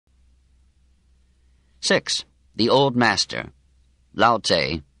6. The Old Master,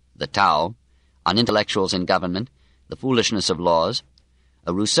 Lao-tze, the Tao, on intellectuals in government, the foolishness of laws,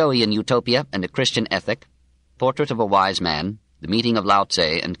 a Rousseauian Utopia and a Christian ethic, portrait of a wise man, the meeting of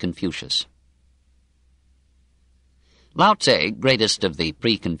Lao-tze and Confucius. Lao-tze, greatest of the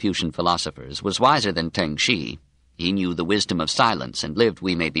pre-Confucian philosophers, was wiser than Teng Shi. He knew the wisdom of silence and lived,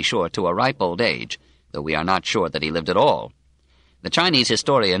 we may be sure, to a ripe old age, though we are not sure that he lived at all. The Chinese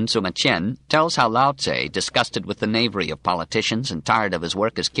historian Sima Qian tells how Lao-tze, disgusted with the knavery of politicians and tired of his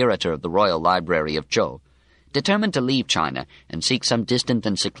work as curator of the Royal Library of Zhou, determined to leave China and seek some distant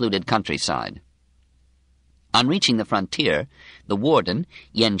and secluded countryside. On reaching the frontier, the warden,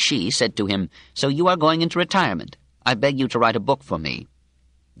 Yan Shi, said to him, "So you are going into retirement. I beg you to write a book for me."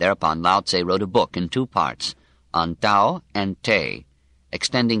 Thereupon Lao-tze wrote a book in 2 parts, on Tao and Te,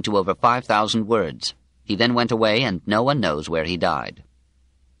 extending to over 5,000 words. He then went away, and no one knows where he died.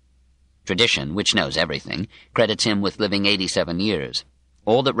 Tradition, which knows everything, credits him with living 87 years.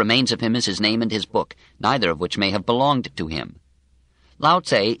 All that remains of him is his name and his book, neither of which may have belonged to him.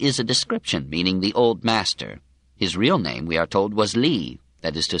 Lao-tze is a description, meaning the old master. His real name, we are told, was Li,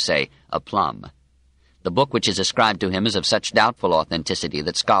 that is to say, a plum. The book which is ascribed to him is of such doubtful authenticity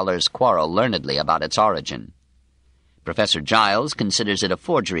that scholars quarrel learnedly about its origin. Professor Giles considers it a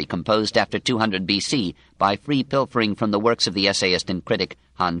forgery composed after 200 B.C. by free pilfering from the works of the essayist and critic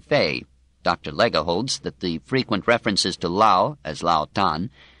Han Fei. Dr. Lega holds that the frequent references to Lao, as Lao Tan,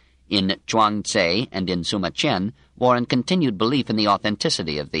 in Zhuangzi and in Sima Qian warrant continued belief in the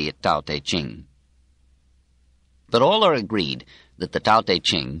authenticity of the Tao Te Ching. But all are agreed that the Tao Te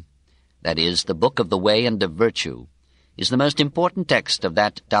Ching, that is, the Book of the Way and of Virtue, is the most important text of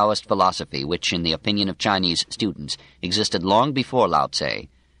that Taoist philosophy which, in the opinion of Chinese students, existed long before Lao-tze,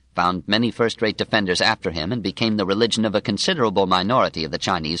 found many first-rate defenders after him, and became the religion of a considerable minority of the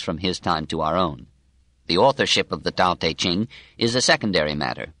Chinese from his time to our own. The authorship of the Tao Te Ching is a secondary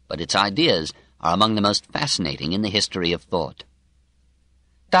matter, but its ideas are among the most fascinating in the history of thought.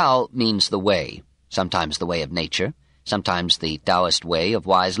 Tao means the way, sometimes the way of nature, sometimes the Taoist way of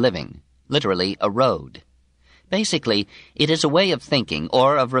wise living, literally a road. Basically, it is a way of thinking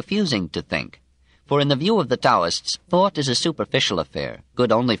or of refusing to think. For in the view of the Taoists, thought is a superficial affair,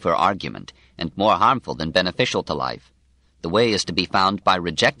 good only for argument, and more harmful than beneficial to life. The way is to be found by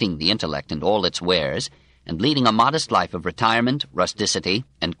rejecting the intellect and all its wares, and leading a modest life of retirement, rusticity,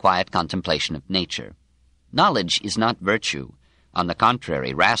 and quiet contemplation of nature. Knowledge is not virtue. On the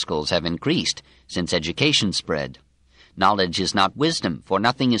contrary, rascals have increased since education spread. Knowledge is not wisdom, for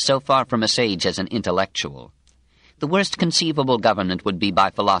nothing is so far from a sage as an intellectual. The worst conceivable government would be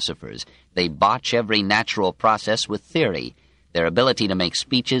by philosophers. They botch every natural process with theory. Their ability to make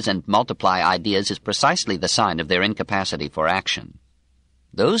speeches and multiply ideas is precisely the sign of their incapacity for action.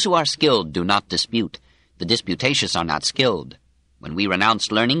 Those who are skilled do not dispute. The disputatious are not skilled. When we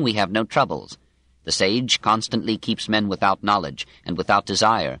renounce learning, we have no troubles. The sage constantly keeps men without knowledge and without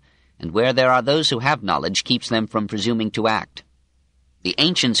desire, and where there are those who have knowledge, keeps them from presuming to act. The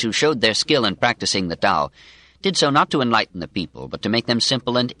ancients who showed their skill in practicing the Tao did so not to enlighten the people, but to make them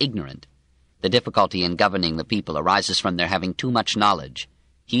simple and ignorant. The difficulty in governing the people arises from their having too much knowledge.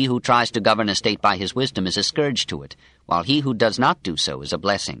 He who tries to govern a state by his wisdom is a scourge to it, while he who does not do so is a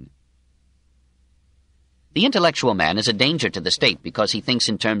blessing. The intellectual man is a danger to the state because he thinks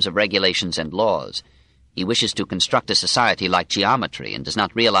in terms of regulations and laws. He wishes to construct a society like geometry and does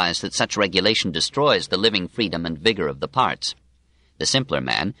not realize that such regulation destroys the living freedom and vigor of the parts. The simpler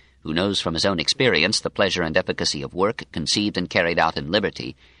man, who knows from his own experience the pleasure and efficacy of work conceived and carried out in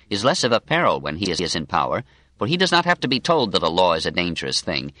liberty, is less of a peril when he is in power, for he does not have to be told that a law is a dangerous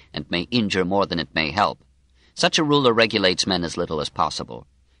thing and may injure more than it may help. Such a ruler regulates men as little as possible.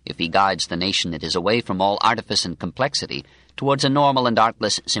 If he guides the nation, it is away from all artifice and complexity towards a normal and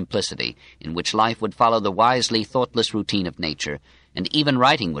artless simplicity, in which life would follow the wisely thoughtless routine of nature, and even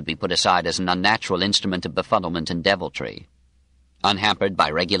writing would be put aside as an unnatural instrument of befuddlement and deviltry. Unhampered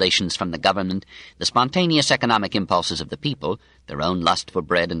by regulations from the government, the spontaneous economic impulses of the people, their own lust for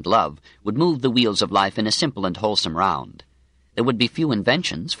bread and love, would move the wheels of life in a simple and wholesome round. There would be few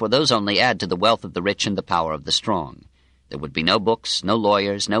inventions, for those only add to the wealth of the rich and the power of the strong. There would be no books, no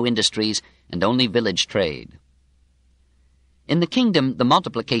lawyers, no industries, and only village trade. In the kingdom, the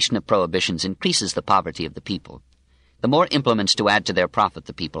multiplication of prohibitions increases the poverty of the people. The more implements to add to their profit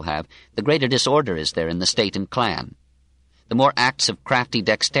the people have, the greater disorder is there in the state and clan. The more acts of crafty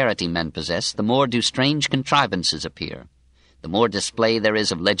dexterity men possess, the more do strange contrivances appear. The more display there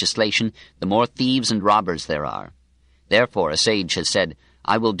is of legislation, the more thieves and robbers there are. Therefore a sage has said,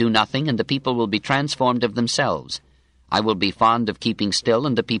 "I will do nothing, and the people will be transformed of themselves. I will be fond of keeping still,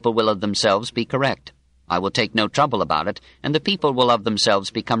 and the people will of themselves be correct. I will take no trouble about it, and the people will of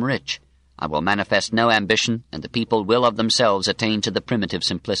themselves become rich. I will manifest no ambition, and the people will of themselves attain to the primitive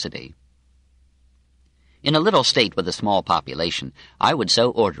simplicity. In a little state with a small population, I would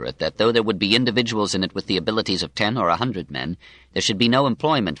so order it that though there would be individuals in it with the abilities of 10 or 100 men, there should be no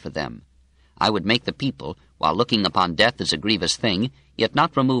employment for them. I would make the people, while looking upon death as a grievous thing, yet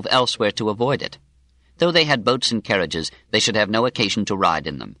not remove elsewhere to avoid it. Though they had boats and carriages, they should have no occasion to ride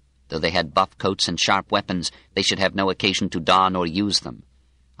in them. Though they had buff coats and sharp weapons, they should have no occasion to don or use them.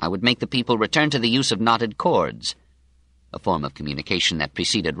 I would make the people return to the use of knotted cords. A form of communication that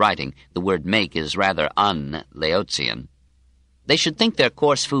preceded writing, the word make is rather un-Laozian. They should think their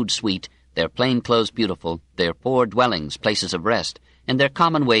coarse food sweet, their plain clothes beautiful, their poor dwellings places of rest, and their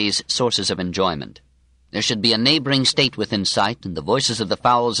common ways sources of enjoyment. There should be a neighboring state within sight, and the voices of the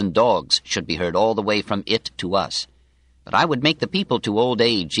fowls and dogs should be heard all the way from it to us. But I would make the people to old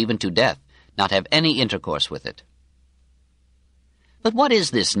age, even to death, not have any intercourse with it. But what is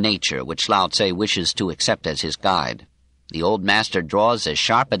this nature which Lao-tze wishes to accept as his guide? The old master draws as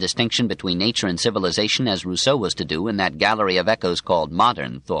sharp a distinction between nature and civilization as Rousseau was to do in that gallery of echoes called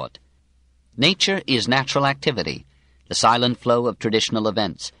modern thought. Nature is natural activity, the silent flow of traditional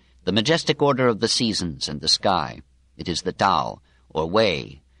events, the majestic order of the seasons and the sky. It is the Tao, or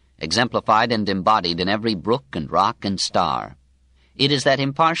way, exemplified and embodied in every brook and rock and star. It is that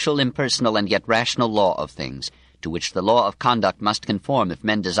impartial, impersonal, and yet rational law of things, to which the law of conduct must conform if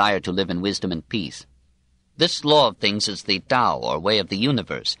men desire to live in wisdom and peace. This law of things is the Tao, or way of the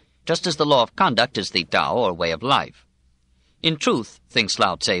universe, just as the law of conduct is the Tao, or way of life. In truth, thinks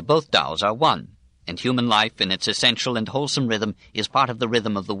Lao-tze, both Taos are one, and human life in its essential and wholesome rhythm is part of the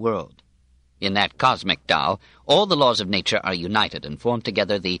rhythm of the world. In that cosmic Tao, all the laws of nature are united and form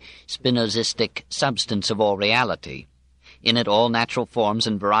together the Spinozistic substance of all reality. In it all natural forms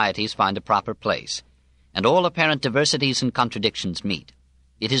and varieties find a proper place, and all apparent diversities and contradictions meet.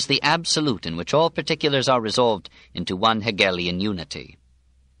 It is the absolute in which all particulars are resolved into one Hegelian unity.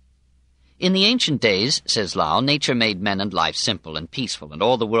 In the ancient days, says Lao, nature made men and life simple and peaceful, and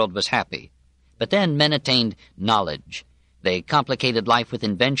all the world was happy. But then men attained knowledge. They complicated life with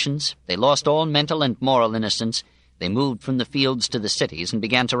inventions, they lost all mental and moral innocence, they moved from the fields to the cities and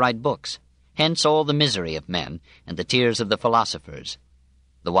began to write books. Hence all the misery of men, and the tears of the philosophers.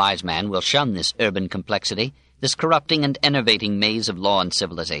 The wise man will shun this urban complexity, this corrupting and enervating maze of law and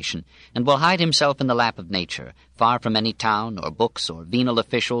civilization, and will hide himself in the lap of nature, far from any town or books or venal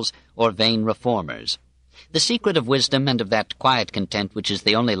officials or vain reformers. The secret of wisdom and of that quiet content which is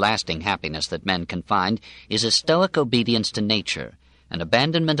the only lasting happiness that men can find is a stoic obedience to nature, an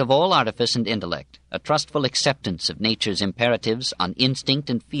abandonment of all artifice and intellect, a trustful acceptance of nature's imperatives on instinct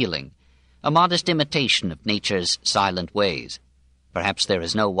and feeling, a modest imitation of nature's silent ways. Perhaps there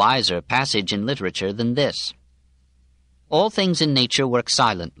is no wiser passage in literature than this. All things in nature work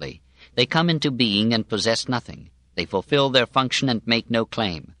silently. They come into being and possess nothing. They fulfill their function and make no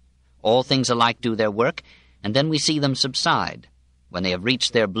claim. All things alike do their work, and then we see them subside. When they have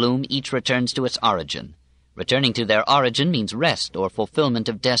reached their bloom, each returns to its origin. Returning to their origin means rest or fulfillment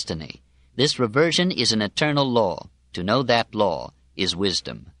of destiny. This reversion is an eternal law. To know that law is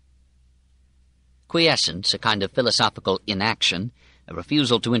wisdom. Quiescence, a kind of philosophical inaction, a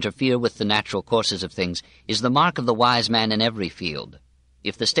refusal to interfere with the natural courses of things, is the mark of the wise man in every field.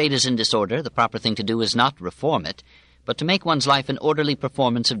 If the state is in disorder, the proper thing to do is not reform it, but to make one's life an orderly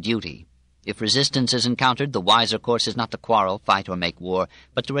performance of duty. If resistance is encountered, the wiser course is not to quarrel, fight, or make war,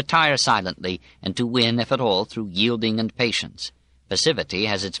 but to retire silently, and to win, if at all, through yielding and patience. Passivity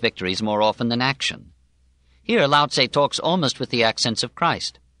has its victories more often than action. Here Lao-tze talks almost with the accents of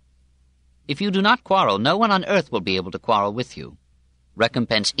Christ. If you do not quarrel, no one on earth will be able to quarrel with you.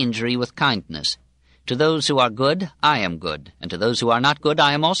 Recompense injury with kindness. To those who are good, I am good, and to those who are not good,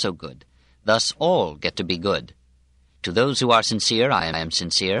 I am also good. Thus all get to be good. To those who are sincere, I am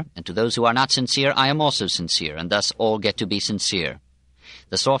sincere, and to those who are not sincere, I am also sincere, and thus all get to be sincere.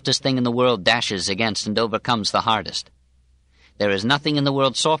 The softest thing in the world dashes against and overcomes the hardest. There is nothing in the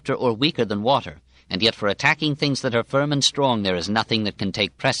world softer or weaker than water, and yet for attacking things that are firm and strong there is nothing that can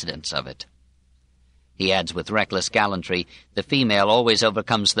take precedence of it. He adds with reckless gallantry, the female always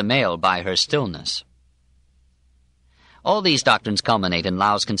overcomes the male by her stillness. All these doctrines culminate in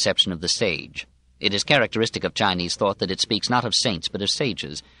Lao's conception of the sage. It is characteristic of Chinese thought that it speaks not of saints but of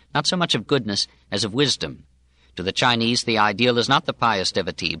sages, not so much of goodness as of wisdom. To the Chinese the ideal is not the pious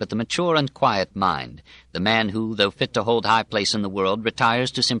devotee, but the mature and quiet mind, the man who, though fit to hold high place in the world, retires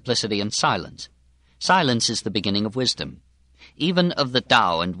to simplicity and silence. Silence is the beginning of wisdom. Even of the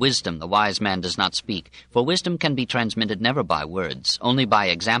Tao and wisdom the wise man does not speak, for wisdom can be transmitted never by words, only by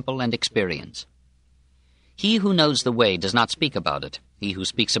example and experience. He who knows the way does not speak about it. He who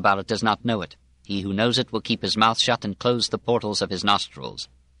speaks about it does not know it. He who knows it will keep his mouth shut and close the portals of his nostrils.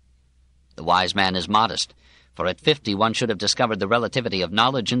 The wise man is modest, for at 50 one should have discovered the relativity of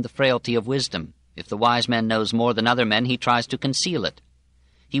knowledge and the frailty of wisdom. If the wise man knows more than other men, he tries to conceal it.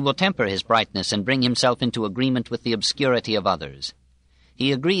 He will temper his brightness and bring himself into agreement with the obscurity of others.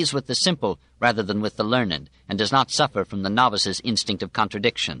 He agrees with the simple rather than with the learned, and does not suffer from the novice's instinct of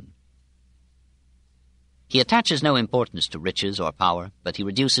contradiction. He attaches no importance to riches or power, but he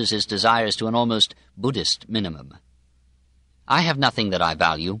reduces his desires to an almost Buddhist minimum. I have nothing that I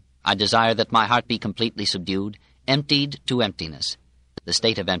value. I desire that my heart be completely subdued, emptied to emptiness. The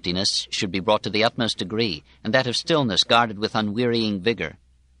state of emptiness should be brought to the utmost degree, and that of stillness guarded with unwearying vigor.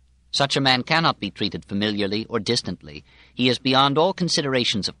 Such a man cannot be treated familiarly or distantly. He is beyond all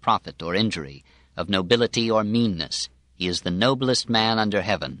considerations of profit or injury, of nobility or meanness. He is the noblest man under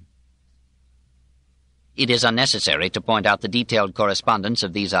heaven. It is unnecessary to point out the detailed correspondence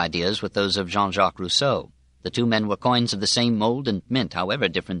of these ideas with those of Jean-Jacques Rousseau. The two men were coins of the same mold and mint, however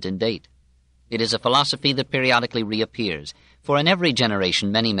different in date. It is a philosophy that periodically reappears, for in every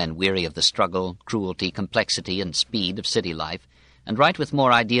generation many men weary of the struggle, cruelty, complexity, and speed of city life, and write with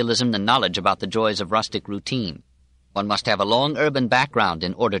more idealism than knowledge about the joys of rustic routine. One must have a long urban background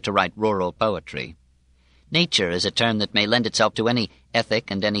in order to write rural poetry. Nature is a term that may lend itself to any ethic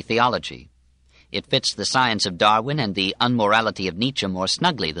and any theology. It fits the science of Darwin and the unmorality of Nietzsche more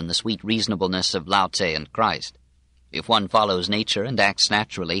snugly than the sweet reasonableness of Lao-tze and Christ. If one follows nature and acts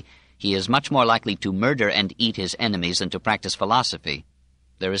naturally, he is much more likely to murder and eat his enemies than to practice philosophy.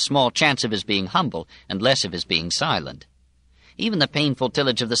 There is small chance of his being humble and less of his being silent. Even the painful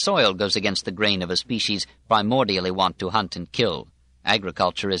tillage of the soil goes against the grain of a species primordially wont to hunt and kill.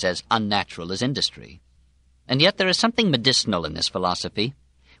 Agriculture is as unnatural as industry. And yet there is something medicinal in this philosophy.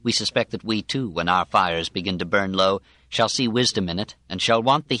 We suspect that we, too, when our fires begin to burn low, shall see wisdom in it, and shall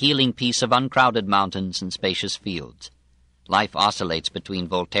want the healing peace of uncrowded mountains and spacious fields. Life oscillates between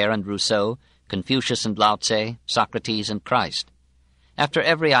Voltaire and Rousseau, Confucius and Lao-tze, Socrates and Christ. After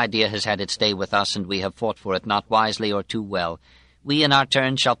every idea has had its day with us and we have fought for it not wisely or too well, we in our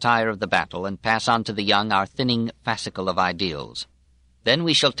turn shall tire of the battle and pass on to the young our thinning fascicle of ideals. Then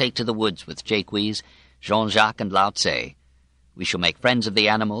we shall take to the woods with Jacques, Jean-Jacques and Lao-tze. We shall make friends of the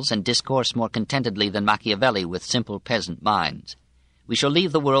animals and discourse more contentedly than Machiavelli with simple peasant minds. We shall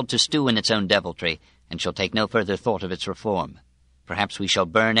leave the world to stew in its own deviltry, and shall take no further thought of its reform. Perhaps we shall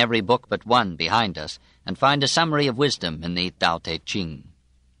burn every book but one behind us, and find a summary of wisdom in the Tao Te Ching.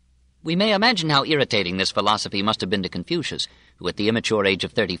 We may imagine how irritating this philosophy must have been to Confucius, who at the immature age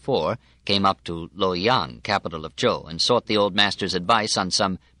of 34 came up to Luoyang, capital of Zhou, and sought the old master's advice on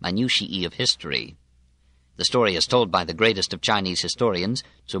some minutiae of history. The story is told by the greatest of Chinese historians,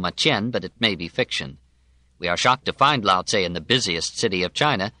 Sima Qian, but it may be fiction. We are shocked to find Lao-tze in the busiest city of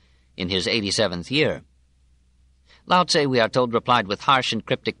China in his 87th year. Lao-tze, we are told, replied with harsh and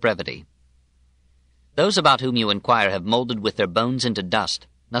cryptic brevity. Those about whom you inquire have molded with their bones into dust.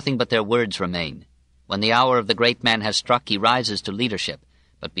 Nothing but their words remain. When the hour of the great man has struck, he rises to leadership,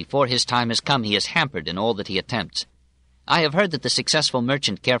 but before his time has come, he is hampered in all that he attempts. I have heard that the successful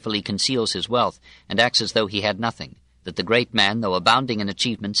merchant carefully conceals his wealth and acts as though he had nothing, that the great man, though abounding in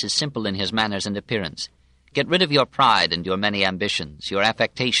achievements, is simple in his manners and appearance. Get rid of your pride and your many ambitions, your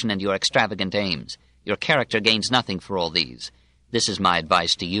affectation and your extravagant aims. Your character gains nothing for all these. This is my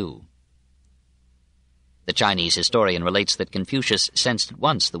advice to you. The Chinese historian relates that Confucius sensed at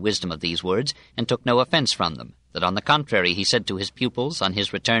once the wisdom of these words and took no offense from them, that on the contrary he said to his pupils on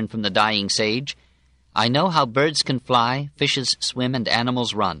his return from the dying sage, I know how birds can fly, fishes swim, and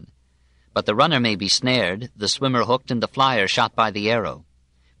animals run. But the runner may be snared, the swimmer hooked, and the flyer shot by the arrow.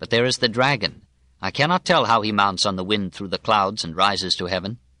 But there is the dragon. I cannot tell how he mounts on the wind through the clouds and rises to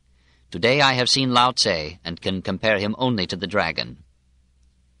heaven. Today I have seen Lao-tze, and can compare him only to the dragon.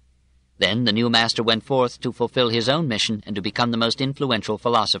 Then the new master went forth to fulfill his own mission and to become the most influential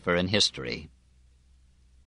philosopher in history.